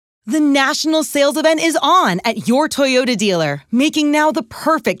The national sales event is on at your Toyota dealer, making now the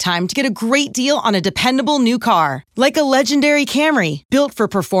perfect time to get a great deal on a dependable new car. Like a legendary Camry, built for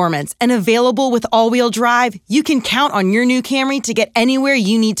performance and available with all-wheel drive, you can count on your new Camry to get anywhere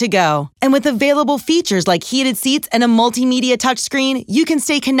you need to go. And with available features like heated seats and a multimedia touchscreen, you can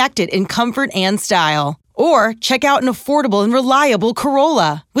stay connected in comfort and style. Or check out an affordable and reliable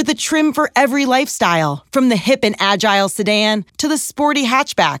Corolla with a trim for every lifestyle, from the hip and agile sedan to the sporty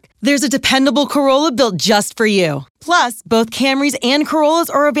hatchback. There's a dependable Corolla built just for you. Plus, both Camrys and Corollas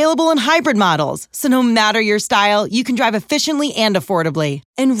are available in hybrid models, so no matter your style, you can drive efficiently and affordably.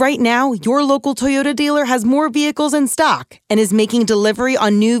 And right now, your local Toyota dealer has more vehicles in stock and is making delivery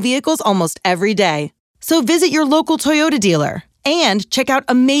on new vehicles almost every day. So visit your local Toyota dealer. And check out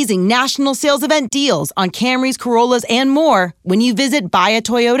amazing national sales event deals on Camrys, Corollas, and more when you visit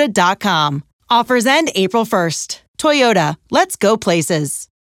buyatoyota.com. Offers end April 1st. Toyota, let's go places.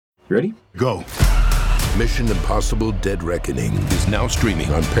 Ready? Go. Mission Impossible: Dead Reckoning is now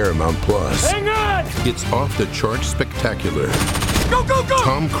streaming on Paramount Plus. Hang on! It's off the charts spectacular. Go, go, go!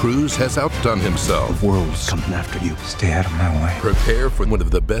 Tom Cruise has outdone himself. The world's coming after you. Stay out of my way. Prepare for one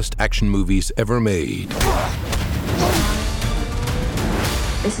of the best action movies ever made.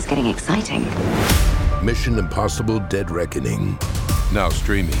 This is getting exciting. Mission Impossible: Dead Reckoning. Now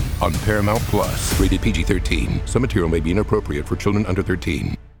streaming on Paramount Plus. Rated PG-13. Some material may be inappropriate for children under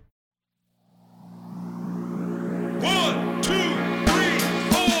 13. 1, 2, 3,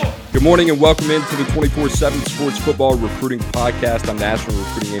 4. Good morning and welcome into the 24/7 Sports Football Recruiting Podcast. I'm National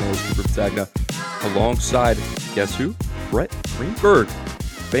Recruiting Analyst Cooper Patagna, alongside, guess who? Brett Greenberg.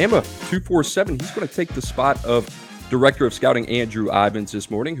 Bama 247. He's going to take the spot of Director of Scouting Andrew Ivins this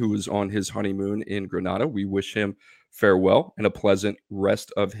morning, who is on his honeymoon in Granada. We wish him farewell and a pleasant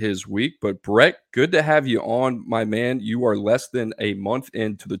rest of his week. But Brett, good to have you on, my man. You are less than a month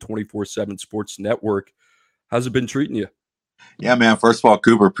into the 24/7 Sports Network. How's it been treating you? Yeah, man. First of all,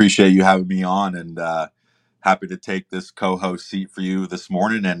 Cooper, appreciate you having me on, and happy to take this co-host seat for you this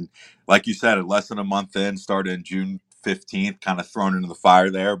morning. And like you said, less than a month in, started in June 15th, kind of thrown into the fire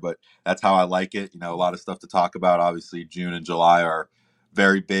there, but that's how I like it. You know, a lot of stuff to talk about. Obviously, June and July are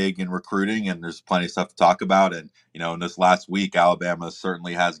very big in recruiting, and there's plenty of stuff to talk about. And, you know, in this last week, Alabama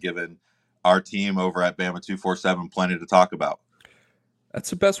certainly has given our team over at Bama 247 plenty to talk about.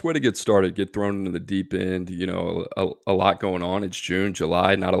 That's the best way to get started, get thrown into the deep end. You know, a lot going on. It's June,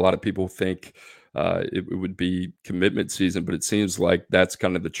 July. Not a lot of people think it would be commitment season, but it seems like that's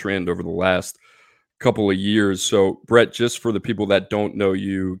kind of the trend over the last couple of years. So, Brett, just for the people that don't know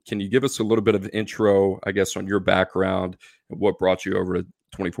you, can you give us a little bit of intro, I guess, on your background and what brought you over to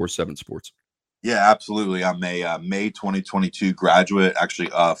 24/7 Sports? Yeah, absolutely. I'm a May 2022 graduate,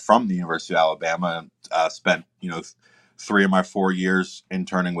 actually from the University of Alabama. Spent, 3 of my 4 years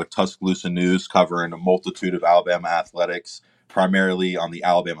interning with Tuscaloosa News, covering a multitude of Alabama athletics, primarily on the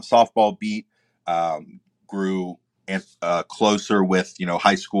Alabama softball beat. Grew closer with,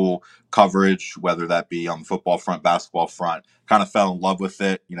 high school coverage, whether that be on the football front, basketball front. Kind of fell in love with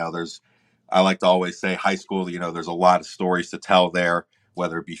it. I like to always say high school, there's a lot of stories to tell there,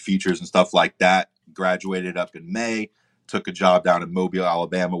 whether it be features and stuff like that. Graduated up in May, took a job down in Mobile,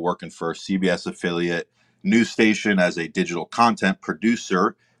 Alabama, working for a CBS affiliate news station as a digital content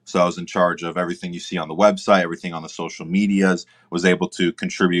producer. So I was in charge of everything you see on the website, everything on the social medias, was able to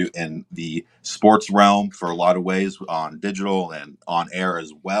contribute in the sports realm for a lot of ways on digital and on air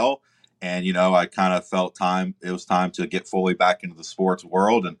as well. And, I kind of felt it was time to get fully back into the sports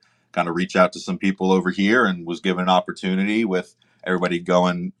world and kind of reach out to some people over here, and was given an opportunity with everybody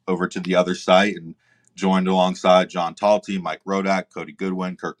going over to the other site, and joined alongside John Talty, Mike Rodak, Cody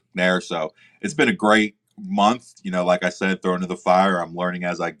Goodwin, Kirk Nair. So it's been a great month. Like I said, thrown into the fire. I'm learning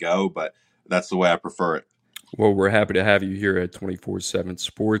as I go, but that's the way I prefer it. Well, we're happy to have you here at 24/7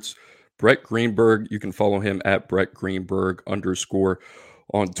 Sports. Brett Greenberg, you can follow him at Brett Greenberg _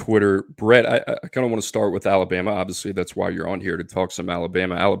 on Twitter. Brett, I kind of want to start with Alabama. Obviously, that's why you're on here, to talk some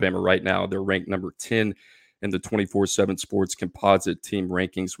Alabama. Alabama right now, they're ranked number 10 in the 24/7 Sports composite team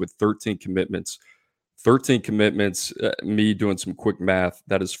rankings with 13 commitments. 13 commitments, me doing some quick math,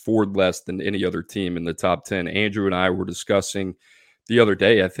 that is 4 less than any other team in the top 10. Andrew and I were discussing the other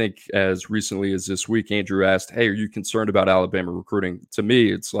day, I think as recently as this week, Andrew asked, hey, are you concerned about Alabama recruiting? To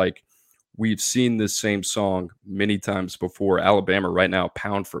me, it's like we've seen this same song many times before. Alabama right now,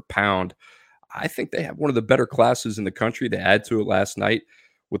 pound for pound, I think they have one of the better classes in the country. They add to it last night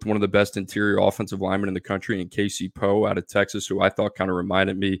with one of the best interior offensive linemen in the country, and Casey Poe out of Texas, who I thought kind of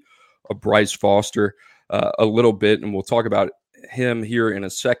reminded me of Bryce Foster a little bit, and we'll talk about him here in a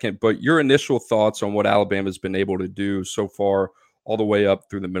second. But your initial thoughts on what Alabama's been able to do so far all the way up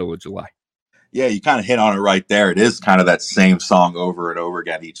through the middle of July. Yeah, you kind of hit on it right there. It is kind of that same song over and over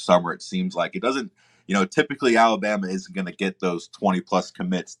again each summer. It seems like it doesn't, typically Alabama isn't going to get those 20 plus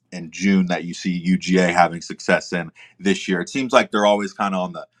commits in June that you see UGA having success in this year. It seems like they're always kind of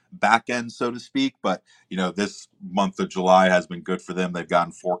on the back end, so to speak. But, this month of July has been good for them. They've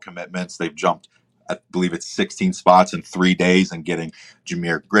gotten 4 commitments. They've jumped, I believe it's 16 spots in 3 days and getting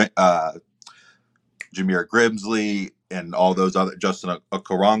Jameer Grimsley and all those other Justin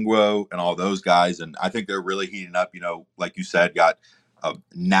Okoronkwo and all those guys. And I think they're really heating up, like you said, got a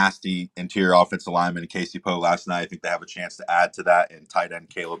nasty interior offensive lineman in Casey Poe last night. I think they have a chance to add to that, and tight end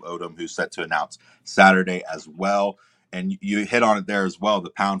Caleb Odom, who's set to announce Saturday as well. And you hit on it there as well,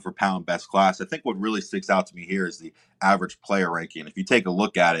 the pound for pound best class. I think what really sticks out to me here is the average player ranking. If you take a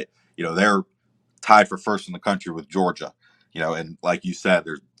look at it, they're tied for first in the country with Georgia. And like you said,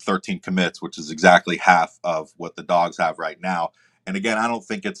 there's 13 commits, which is exactly half of what the Dogs have right now. And again, I don't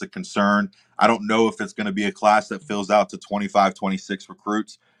think it's a concern. I don't know if it's going to be a class that fills out to 25, 26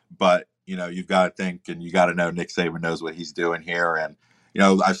 recruits, but, you've got to think and you got to know Nick Saban knows what he's doing here. And,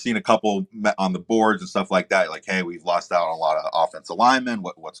 I've seen a couple on the boards and stuff like that, like, hey, we've lost out on a lot of offensive linemen.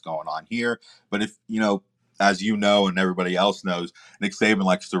 What's going on here? But if, as you know, and everybody else knows, Nick Saban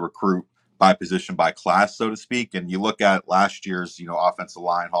likes to recruit by position, by class, so to speak. And you look at last year's, offensive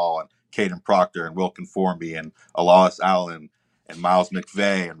line haul and Caden Proctor and Will Conformi and Alalis Allen and Miles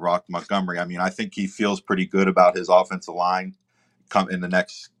McVay and Rock Montgomery. I mean, I think he feels pretty good about his offensive line come in the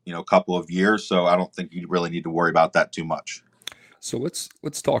next, couple of years. So I don't think you really need to worry about that too much. So let's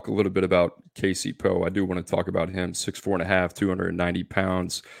talk a little bit about Casey Poe. I do want to talk about him. 6'4.5", 290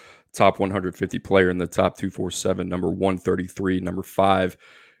 pounds, top 150 player in the top 247, number 133, number 5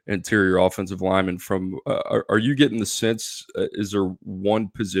 interior offensive lineman. From are you getting the sense, is there one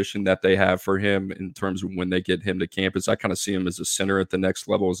position that they have for him in terms of when they get him to campus? I kind of see him as a center at the next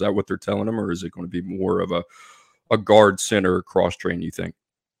level. Is that what they're telling him, or is it going to be more of a guard center cross train, you think?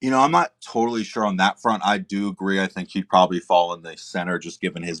 I'm not totally sure on that front. I do agree. I think he'd probably fall in the center just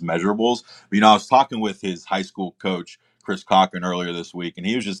given his measurables. But, I was talking with his high school coach, Chris Cochran, earlier this week, and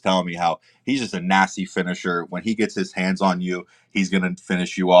he was just telling me how he's just a nasty finisher. When he gets his hands on you, he's going to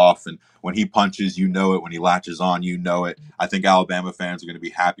finish you off. And when he punches, you know it. When he latches on, you know it. I think Alabama fans are going to be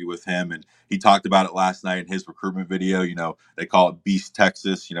happy with him. And he talked about it last night in his recruitment video. They call it Beast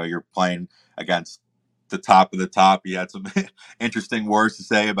Texas. You're playing against the top of the top. He had some interesting words to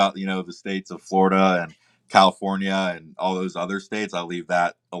say about, the states of Florida and California and all those other states. I'll leave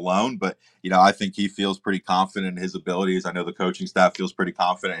that alone. But, I think he feels pretty confident in his abilities. I know the coaching staff feels pretty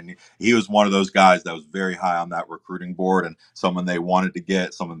confident. And he was one of those guys that was very high on that recruiting board and someone they wanted to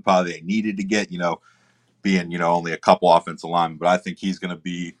get, someone probably they needed to get, being, only a couple offensive linemen. But I think he's going to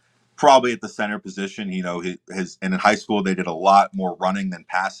be probably at the center position. And in high school, they did a lot more running than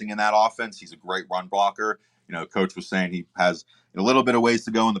passing in that offense. He's a great run blocker. Coach was saying he has a little bit of ways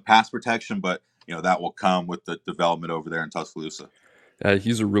to go in the pass protection, but, that will come with the development over there in Tuscaloosa.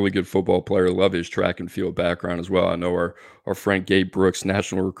 He's a really good football player. Love his track and field background as well. I know our friend Gabe Brooks,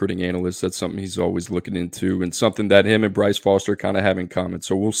 national recruiting analyst, that's something he's always looking into and something that him and Bryce Foster kind of have in common.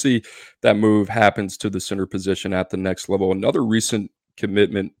 So we'll see that move happens to the center position at the next level. Another recent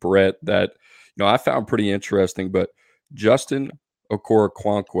commitment, Brett, that I found pretty interesting, but Justin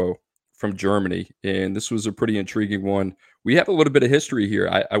Okoronkwo from Germany, and this was a pretty intriguing one. We have a little bit of history here.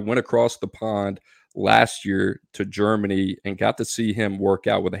 I went across the pond last year to Germany and got to see him work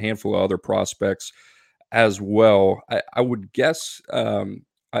out with a handful of other prospects as well. I would guess I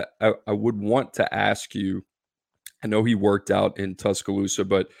would want to ask you, I know he worked out in Tuscaloosa,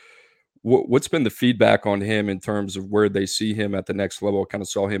 but what's been the feedback on him in terms of where they see him at the next level? I kind of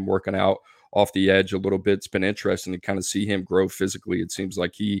saw him working out off the edge a little bit. It's been interesting to kind of see him grow physically. It seems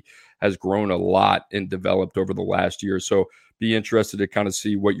like he has grown a lot and developed over the last year. So be interested to kind of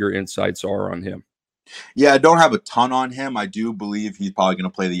see what your insights are on him. Yeah, I don't have a ton on him. I do believe he's probably going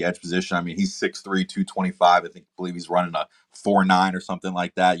to play the edge position. I mean, he's 6'3", 225. I believe he's running a 4.9 or something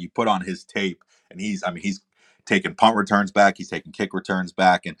like that. You put on his tape, and he's taking punt returns back. He's taking kick returns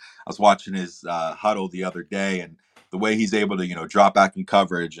back. And I was watching his huddle the other day, and the way he's able to, drop back in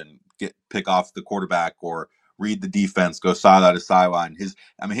coverage and pick off the quarterback or read the defense, go sideline to sideline.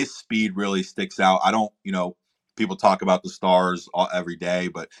 His speed really sticks out. I don't, people talk about the stars every day,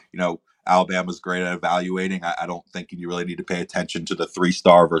 but, Alabama's great at evaluating. I don't think you really need to pay attention to the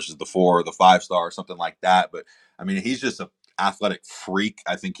 3-star versus the 4 or the 5-star or something like that. But he's just an athletic freak.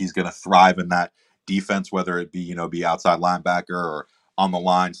 I think he's going to thrive in that defense, whether it be, be outside linebacker or on the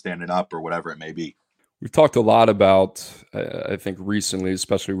line, standing up or whatever it may be. We've talked a lot about, I think recently,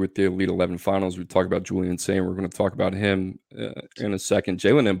 especially with the Elite 11 finals, we talked about Julian Sayin. We're going to talk about him in a second.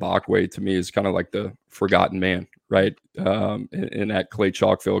 Jalen Mbakwe, to me, is kind of like the forgotten man, right? And at Clay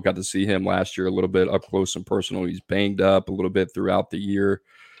Chalkville, got to see him last year a little bit up close and personal. He's banged up a little bit throughout the year.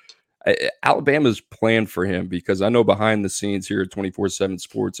 Alabama's planned for him because I know behind the scenes here at 24/7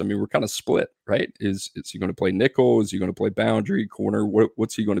 Sports, I mean, we're kind of split, right? Is he going to play nickel? Is he going to play boundary, corner?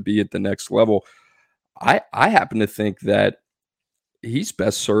 What's he going to be at the next level? I happen to think that he's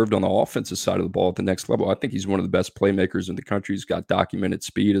best served on the offensive side of the ball at the next level. I think he's one of the best playmakers in the country. He's got documented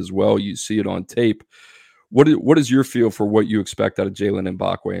speed as well. You see it on tape. What is your feel for what you expect out of Jalen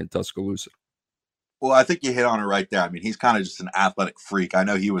Mbakwe in Tuscaloosa? Well, I think you hit on it right there. I mean, he's kind of just an athletic freak. I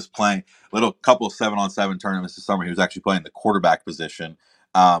know he was playing a couple of 7-on-7 tournaments this summer. He was actually playing the quarterback position.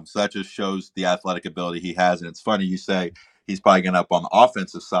 So that just shows the athletic ability he has. And it's funny you say he's probably going to end up on the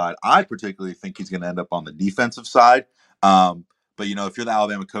offensive side. I particularly think he's going to end up on the defensive side. But, if you're the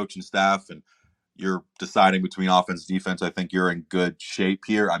Alabama coaching staff and you're deciding between offense and defense, I think you're in good shape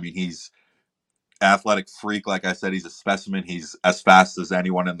here. I mean, he's athletic freak. Like I said, he's a specimen. He's as fast as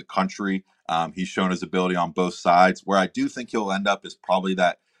anyone in the country. He's shown his ability on both sides. Where I do think he'll end up is probably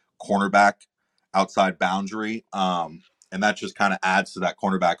that cornerback outside boundary. And that just kind of adds to that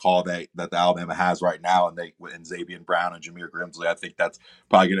cornerback haul that the Alabama has right now. And Xavier Brown and Jameer Grimsley, I think that's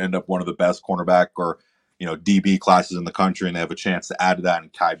probably going to end up one of the best cornerback or, DB classes in the country. And they have a chance to add to that,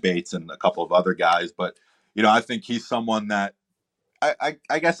 and Kai Bates and a couple of other guys. But, I think he's someone that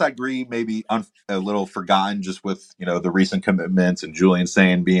I guess I agree, maybe a little forgotten just with, the recent commitments and Julian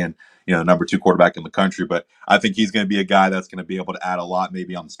Sayin being, the number 2 quarterback in the country. But I think he's going to be a guy that's going to be able to add a lot,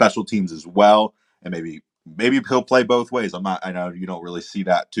 maybe on special teams as well. And maybe he'll play both ways. I know you don't really see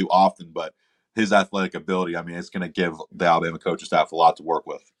that too often, but his athletic ability, I mean, it's going to give the Alabama coaching staff a lot to work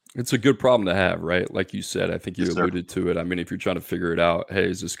with. It's a good problem to have, right? Like you said, I think you Yes, alluded to it. I mean, if you're trying to figure it out, hey,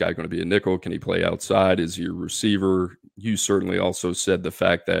 is this guy going to be a nickel? Can he play outside? Is he a receiver? You certainly also said the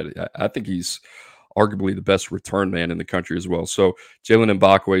fact that I think he's arguably the best return man in the country as well. So Jalen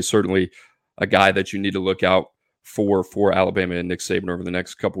Mbakwe, certainly a guy that you need to look out for Alabama and Nick Saban over the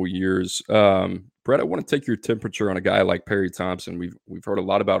next couple of years. Brett, I want to take your temperature on a guy like Perry Thompson. We've heard a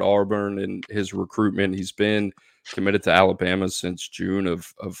lot about Auburn and his recruitment. He's been committed to Alabama since June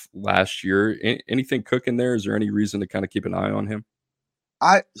of last year. Anything cooking there? Is there any reason to kind of keep an eye on him?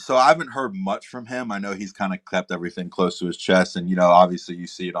 So I haven't heard much from him. I know he's kind of kept everything close to his chest. And, obviously you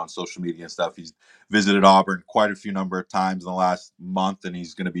see it on social media and stuff. He's visited Auburn quite a number of times in the last month, and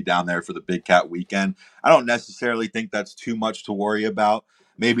he's going to be down there for the Big Cat weekend. I don't necessarily think that's too much to worry about.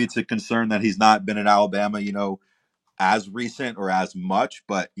 Maybe it's a concern that he's not been in Alabama, as recent or as much,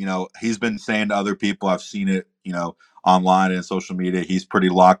 but, he's been saying to other people, I've seen it, online and social media, he's pretty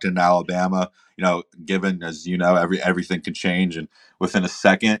locked into Alabama, given, as everything can change. And within a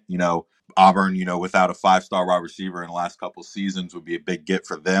second, Auburn, without a 5-star wide receiver in the last couple of seasons would be a big get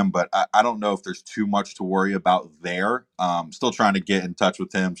for them. But I don't know if there's too much to worry about there. Still trying to get in touch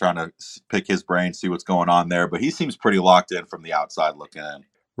with him, trying to pick his brain, see what's going on there. But he seems pretty locked in from the outside looking in.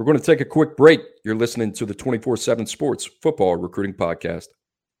 We're going to take a quick break. You're listening to the 24/7 Sports Football Recruiting Podcast.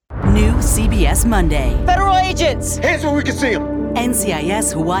 New CBS Monday. Federal agents! Hands where we can see them.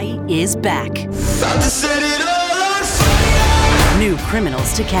 NCIS Hawaii is back. About to set it on fire! New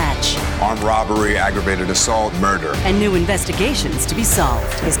criminals to catch. Armed robbery, aggravated assault, murder. And new investigations to be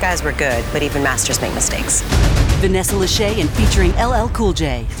solved. These guys were good, but even masters make mistakes. Vanessa Lachey and featuring LL Cool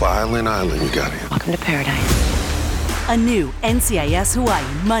J. Violent Island, you got it. Welcome to paradise. A new NCIS Hawaii,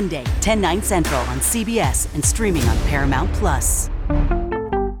 Monday, 10/9 Central on CBS and streaming on Paramount+.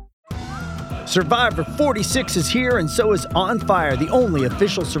 Survivor 46 is here, and so is On Fire, the only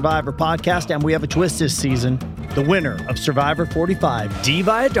official Survivor podcast, and we have a twist this season. The winner of Survivor 45, Dee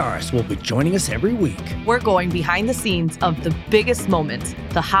Valladares, will be joining us every week. We're going behind the scenes of the biggest moments,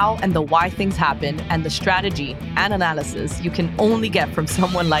 the how and the why things happen, and the strategy and analysis you can only get from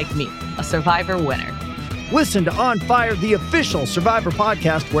someone like me, a Survivor winner. Listen to On Fire, the official Survivor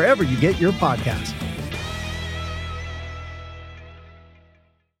podcast, wherever you get your podcast.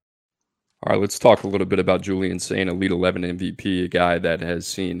 All right, let's talk a little bit about Julian Sayin, Elite 11 MVP, a guy that has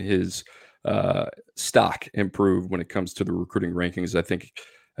seen his stock improve when it comes to the recruiting rankings. I think,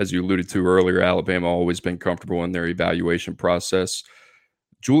 as you alluded to earlier, Alabama always been comfortable in their evaluation process.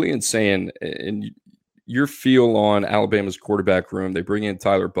 Julian Sayin, and your feel on Alabama's quarterback room, they bring in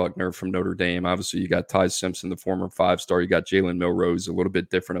Tyler Buchner from Notre Dame. Obviously, you got Ty Simpson, the former 5-star. You got Jalen Milrose, a little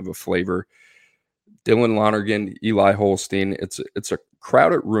bit different of a flavor. Dylan Lonergan, Eli Holstein. It's a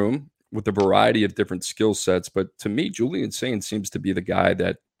crowded room with a variety of different skill sets. But to me, Julian Sayin seems to be the guy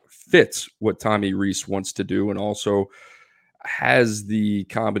that fits what Tommy Rees wants to do, and also has the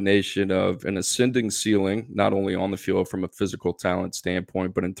combination of an ascending ceiling, not only on the field from a physical talent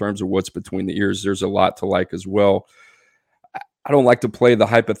standpoint, but in terms of what's between the ears, there's a lot to like as well. I don't like to play the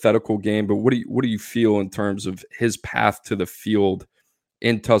hypothetical game, but what do you feel in terms of his path to the field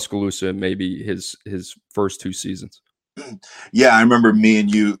in Tuscaloosa and maybe his first 2 seasons? Yeah, I remember me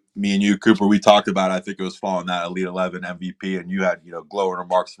and you, Cooper, we talked about, I think it was following that Elite 11 MVP, and you had, glowing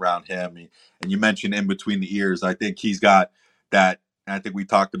remarks around him. And you mentioned in between the ears. I think he's got that, and I think we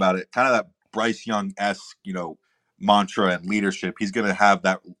talked about it, kind of that Bryce Young-esque, mantra and leadership. He's going to have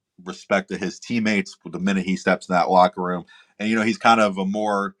that respect to his teammates the minute he steps in that locker room. And, he's kind of a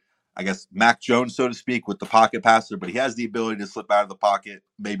more, I guess, Mac Jones, so to speak, with the pocket passer, but he has the ability to slip out of the pocket,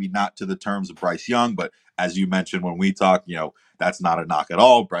 maybe not to the terms of Bryce Young, but as you mentioned when we talk, that's not a knock at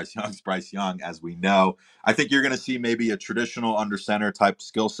all. Bryce Young's Bryce Young, as we know. I think you're going to see maybe a traditional under center type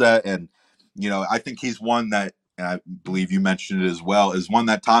skill set. And, I think he's one that, and I believe you mentioned it as well, is one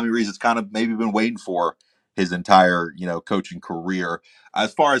that Tommy Rees has kind of maybe been waiting for his entire, coaching career.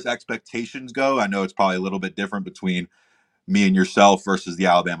 As far as expectations go, I know it's probably a little bit different between me and yourself versus the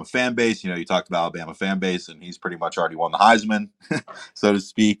Alabama fan base. You talked about Alabama fan base, and he's pretty much already won the Heisman, so to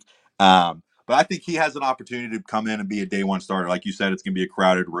speak. But I think he has an opportunity to come in and be a day one starter. Like you said, it's going to be a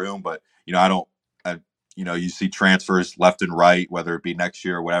crowded room, but you see transfers left and right, whether it be next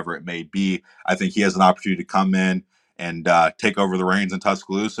year or whatever it may be. I think he has an opportunity to come in and take over the reins in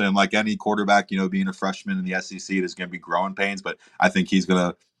Tuscaloosa. And like any quarterback, being a freshman in the SEC, there's going to be growing pains, but I think he's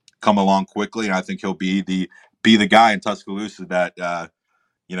going to come along quickly, and I think he'll be the guy in Tuscaloosa that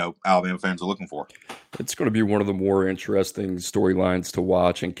Alabama fans are looking for. It's going to be one of the more interesting storylines to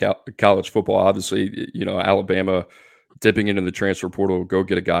watch in college football. Obviously, Alabama dipping into the transfer portal, go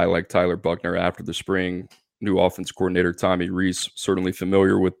get a guy like Tyler Buchner after the spring. New offense coordinator Tommy Rees, certainly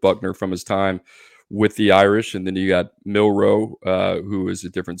familiar with Buchner from his time with the Irish. And then you got Milroe, who is a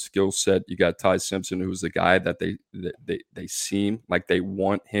different skill set. You got Ty Simpson, who's the guy that they seem like they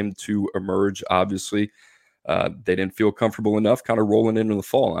want him to emerge, obviously. They didn't feel comfortable enough kind of rolling into the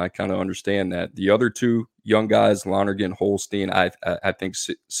fall. I kind of understand that. The other two young guys, Lonergan, Holstein, I think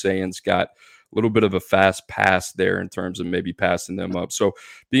Sayan's got a little bit of a fast pass there in terms of maybe passing them up. So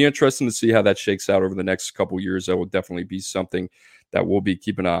be interesting to see how that shakes out over the next couple of years. That will definitely be something that we'll be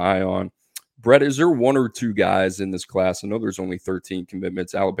keeping an eye on. Brett, is there one or two guys in this class? I know there's only 13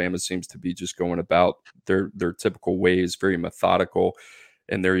 commitments. Alabama seems to be just going about their typical ways, very methodical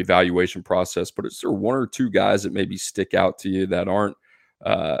in their evaluation process. But is there one or two guys that maybe stick out to you that aren't,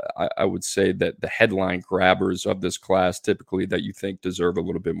 I would say, that the headline grabbers of this class typically that you think deserve a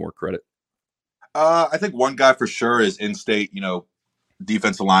little bit more credit? I think one guy for sure is in-state,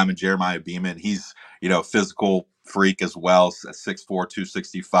 defensive lineman Jeremiah Beeman. He's, physical freak as well, 6'4",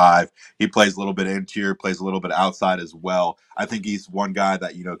 265. He plays a little bit interior, plays a little bit outside as well. I think he's one guy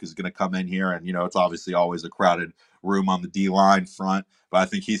that, is going to come in here and, it's obviously always a crowded room on the D-line front, but I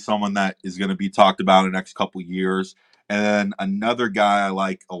think he's someone that is going to be talked about in the next couple years. And then another guy I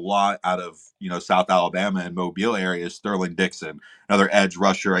like a lot out of, South Alabama and Mobile area is Sterling Dixon, another edge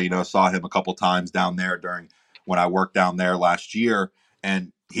rusher. I saw him a couple times down there during when I worked down there last year.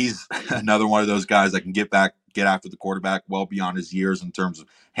 And he's another one of those guys that can get after the quarterback well beyond his years in terms of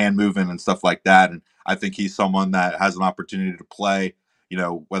hand movement and stuff like that. And I think he's someone that has an opportunity to play,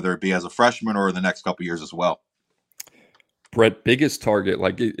 whether it be as a freshman or in the next couple years as well. Brett, biggest target,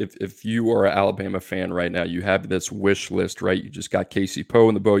 like if you are an Alabama fan right now, you have this wish list, right? You just got Casey Poe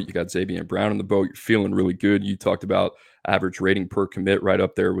in the boat. You got Xavier Brown in the boat. You're feeling really good. You talked about average rating per commit right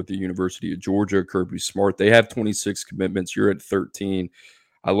up there with the University of Georgia, Kirby Smart. They have 26 commitments. You're at 13.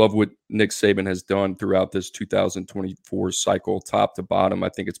 I love what Nick Saban has done throughout this 2024 cycle, top to bottom. I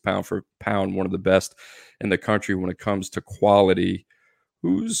think it's pound for pound one of the best in the country when it comes to quality.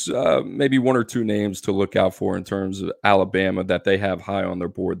 Who's maybe one or two names to look out for in terms of Alabama that they have high on their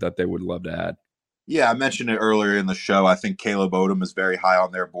board that they would love to add? Yeah, I mentioned it earlier in the show. I think Caleb Odom is very high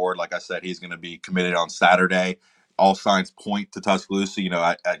on their board. Like I said, he's going to be committed on Saturday. All signs point to Tuscaloosa.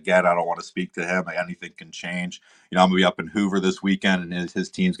 I don't want to speak to him. Anything can change. I'm going to be up in Hoover this weekend, and his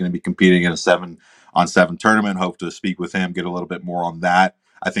team's going to be competing in a 7-on-7 tournament. Hope to speak with him, get a little bit more on that.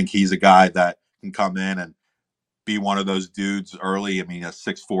 I think he's a guy that can come in and be one of those dudes early. I mean, a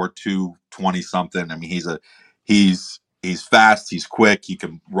 6'4", 220 something. I mean, he's fast, he's quick, he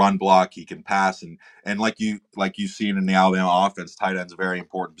can run block, he can pass, and like you've seen in the Alabama offense, tight end's a very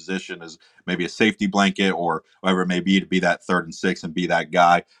important position as maybe a safety blanket or whatever it may be to be that 3rd and 6 and be that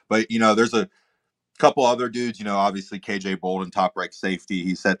guy. But there's a couple other dudes. Obviously KJ Bolden, top ranked safety.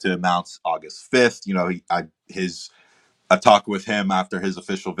 He's set to announce August 5th. His a talk with him after his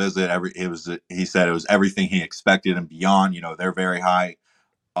official visit. He said it was everything he expected and beyond. They're very high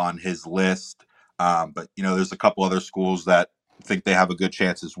on his list. But there's a couple other schools that think they have a good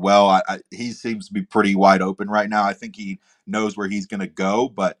chance as well. He seems to be pretty wide open right now. I think he knows where he's going to go,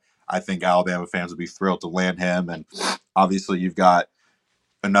 but I think Alabama fans would be thrilled to land him. And obviously you got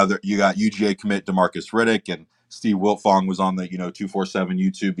UGA commit DeMarcus Riddick, and Steve Wiltfong was on the 247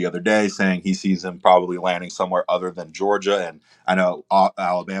 YouTube the other day saying he sees him probably landing somewhere other than Georgia. And I know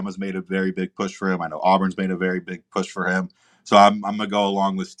Alabama's made a very big push for him. I know Auburn's made a very big push for him. So I'm going to go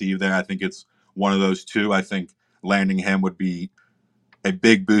along with Steve there. I think it's one of those two. I think landing him would be a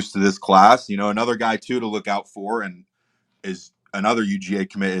big boost to this class. Another guy too to look out for and is another UGA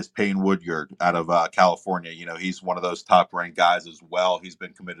commit is Payne Woodyard out of California. He's one of those top-ranked guys as well. He's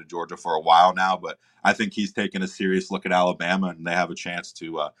been committed to Georgia for a while now, but I think he's taken a serious look at Alabama, and they have a chance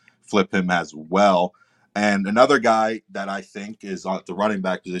to flip him as well. And another guy that I think is at the running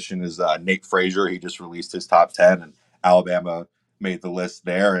back position is Nate Frazier. He just released his top 10, and Alabama made the list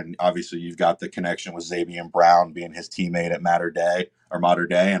there. And obviously you've got the connection with Xavier Brown being his teammate at Mater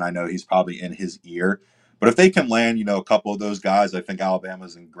Dei, and I know he's probably in his ear. But if they can land, a couple of those guys, I think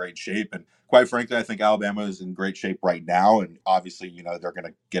Alabama's in great shape. And quite frankly, I think Alabama is in great shape right now. And obviously, they're going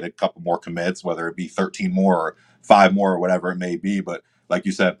to get a couple more commits, whether it be 13 more or 5 more or whatever it may be. But like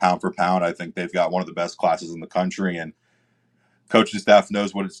you said, pound for pound, I think they've got one of the best classes in the country. And coaching staff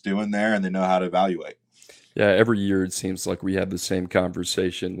knows what it's doing there, and they know how to evaluate. Yeah, every year it seems like we have the same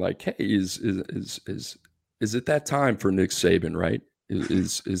conversation. Like, hey, is it that time for Nick Saban, right?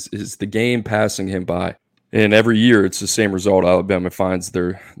 Is the game passing him by? And every year it's the same result. Alabama finds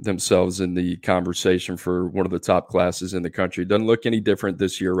themselves in the conversation for one of the top classes in the country. Doesn't look any different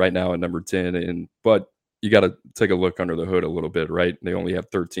this year right now at number 10. But you got to take a look under the hood a little bit, right? They only have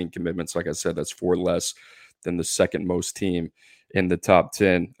 13 commitments. Like I said, that's 4 less than the second most team in the top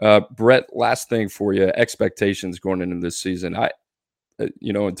 10. Brett, last thing for you, expectations going into this season.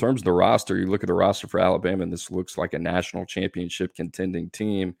 In terms of the roster, you look at the roster for Alabama, and this looks like a national championship contending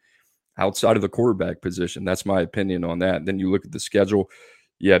team outside of the quarterback position. That's my opinion on that. Then you look at the schedule.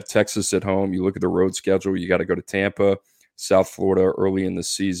 You have Texas at home. You look at the road schedule. You got to go to Tampa, South Florida early in the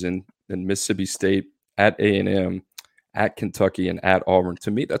season, then Mississippi State, at A&M, at Kentucky, and at Auburn.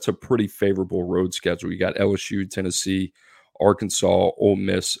 To me, that's a pretty favorable road schedule. You got LSU, Tennessee, Arkansas, Ole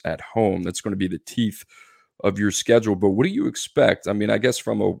Miss at home. That's going to be the teeth of your schedule. But what do you expect? I mean, I guess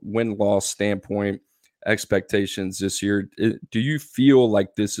from a win-loss standpoint, expectations this year, do you feel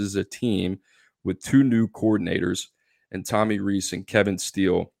like this is a team with 2 new coordinators and Tommy Rees and Kevin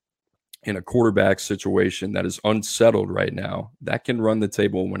Steele in a quarterback situation that is unsettled right now that can run the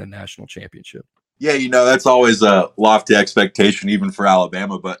table and win a national championship? Yeah, that's always a lofty expectation, even for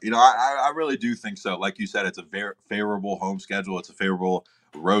Alabama. But, I really do think so. Like you said, it's a very favorable home schedule. It's a favorable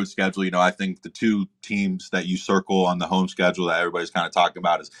road schedule. I think the 2 teams that you circle on the home schedule that everybody's kind of talking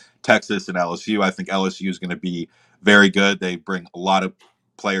about is Texas and LSU. I think LSU is going to be very good. They bring a lot of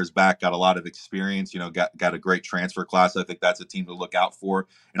players back, got a lot of experience, got a great transfer class. I think that's a team to look out for.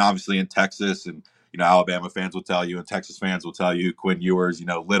 And obviously in Texas, and Alabama fans will tell you, and Texas fans will tell you, Quinn Ewers,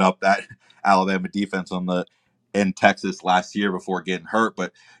 lit up that Alabama defense in Texas last year before getting hurt.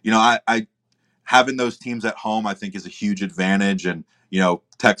 But I having those teams at home, I think, is a huge advantage. And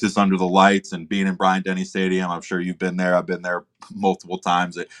Texas under the lights and being in Bryant-Denny Stadium, I'm sure you've been there. I've been there multiple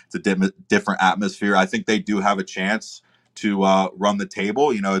times. It's a different atmosphere. I think they do have a chance to run the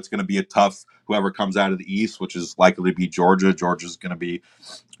table. It's going to be a tough, whoever comes out of the East, which is likely to be Georgia. Georgia's going to be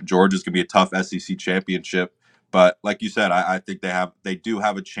a tough SEC championship. But like you said, I think they do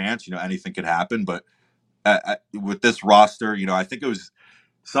have a chance. Anything could happen. But with this roster, I think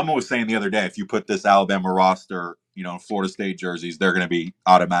someone was saying the other day, if you put this Alabama roster, in Florida State jerseys, they're going to be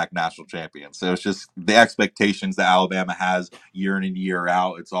automatic national champions. So it's just the expectations that Alabama has year in and year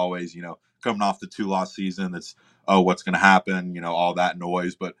out. It's always, coming off the 2-loss season, it's, what's going to happen, all that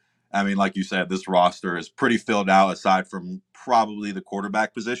noise. But I mean, like you said, this roster is pretty filled out aside from probably the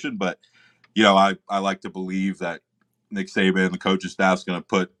quarterback position. But, I like to believe that Nick Saban and the coaching staff is going to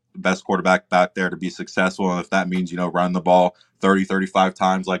put the best quarterback back there to be successful. And if that means, run the ball 30, 35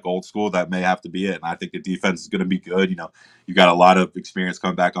 times like old school, that may have to be it. And I think the defense is going to be good. You got a lot of experience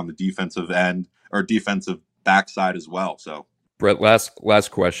coming back on the defensive end or defensive backside as well. So, Brett,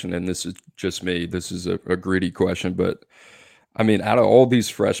 last question, and this is just me. This is a greedy question, but I mean, out of all these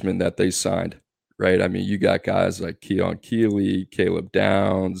freshmen that they signed, right? I mean, you got guys like Keon Keeley, Caleb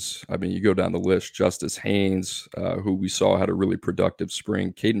Downs. I mean, you go down the list, Justice Haynes, who we saw had a really productive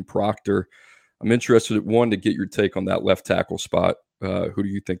spring, Caden Proctor. I'm interested, one, to get your take on that left tackle spot. Who do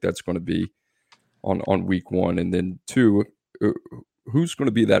you think that's going to be? on week 1? And then 2, who's going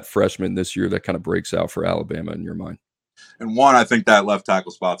to be that freshman this year that kind of breaks out for Alabama in your mind? And 1, I think that left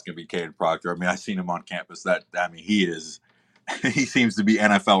tackle spot's going to be Caden Proctor. I mean, I've seen him on campus. He seems to be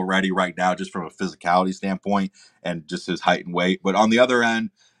NFL ready right now, just from a physicality standpoint and just his height and weight. But on the other end,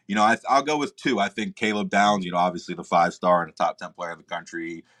 I'll go with 2. I think Caleb Downs, obviously the 5-star and a top 10 player in the country,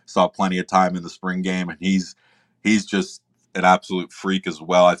 he saw plenty of time in the spring game, and he's just an absolute freak as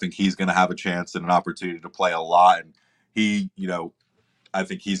well. I think he's going to have a chance and an opportunity to play a lot. And I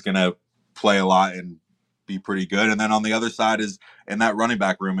think he's going to play a lot and be pretty good. And then on the other side is in that running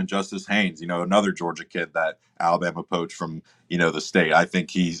back room, and Justice Haynes, another Georgia kid that Alabama poached from, the state. I think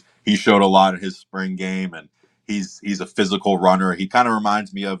he showed a lot in his spring game, and he's a physical runner. He kind of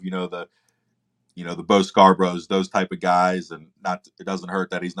reminds me of, the Bo Scarboroughs, those type of guys. And it doesn't hurt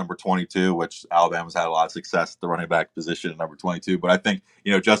that he's number 22, which Alabama's had a lot of success at the running back position at number 22. But I think,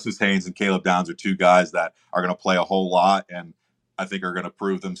 Justice Haynes and Caleb Downs are 2 guys that are going to play a whole lot, and I think are going to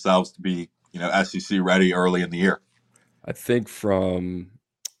prove themselves to be, SEC ready early in the year. I think from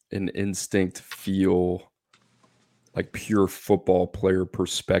an instinct feel, like pure football player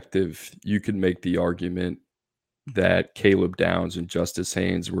perspective, you can make the argument that Caleb Downs and Justice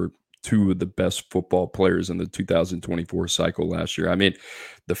Haynes were 2 of the best football players in the 2024 cycle last year. I mean,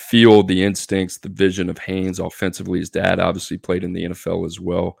 the feel, the instincts, the vision of Haynes offensively. His dad obviously played in the NFL as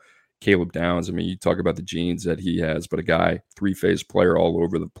well. Caleb Downs, I mean, you talk about the genes that he has, but a guy, 3-phase player all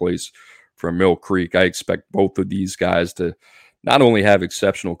over the place from Mill Creek. I expect both of these guys to not only have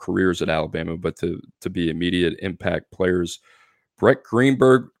exceptional careers at Alabama, but to be immediate impact players. Brett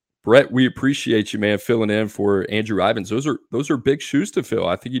Greenberg, we appreciate you, man, filling in for Andrew Ivins. Those are big shoes to fill.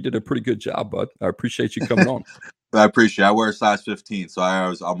 I think you did a pretty good job, bud. I appreciate you coming on. I appreciate it. I wear a size 15, so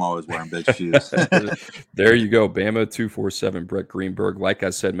I'm always wearing big shoes. There you go. Bama 247, Brett Greenberg. Like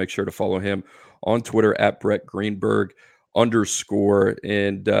I said, make sure to follow him on Twitter at Brett Greenberg _.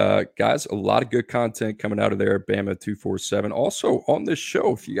 And guys, a lot of good content coming out of there at Bama 247. Also on this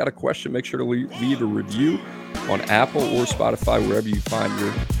show, if you got a question, make sure to leave a review on Apple or Spotify, wherever you find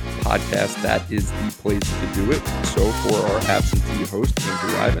your podcast. That is the place to do it. So for our absentee host,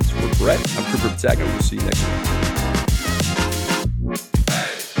 Andrew Ivins, for Brett, I'm Cooper Patagna. We'll see you next week.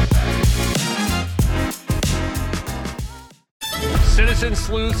 Citizen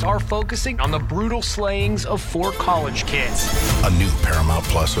Sleuths are focusing on the brutal slayings of 4 college kids. A new Paramount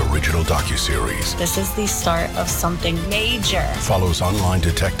Plus original docuseries. This is the start of something major. Follows online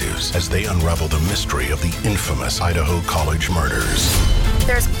detectives as they unravel the mystery of the infamous Idaho College murders.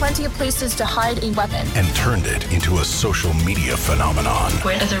 There's plenty of places to hide a weapon. And turned it into a social media phenomenon.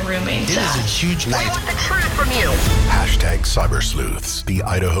 Where are the roommates at? It is a huge night. I want the truth from you. #CyberSleuths. The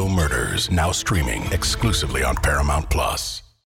Idaho Murders. Now streaming exclusively on Paramount Plus.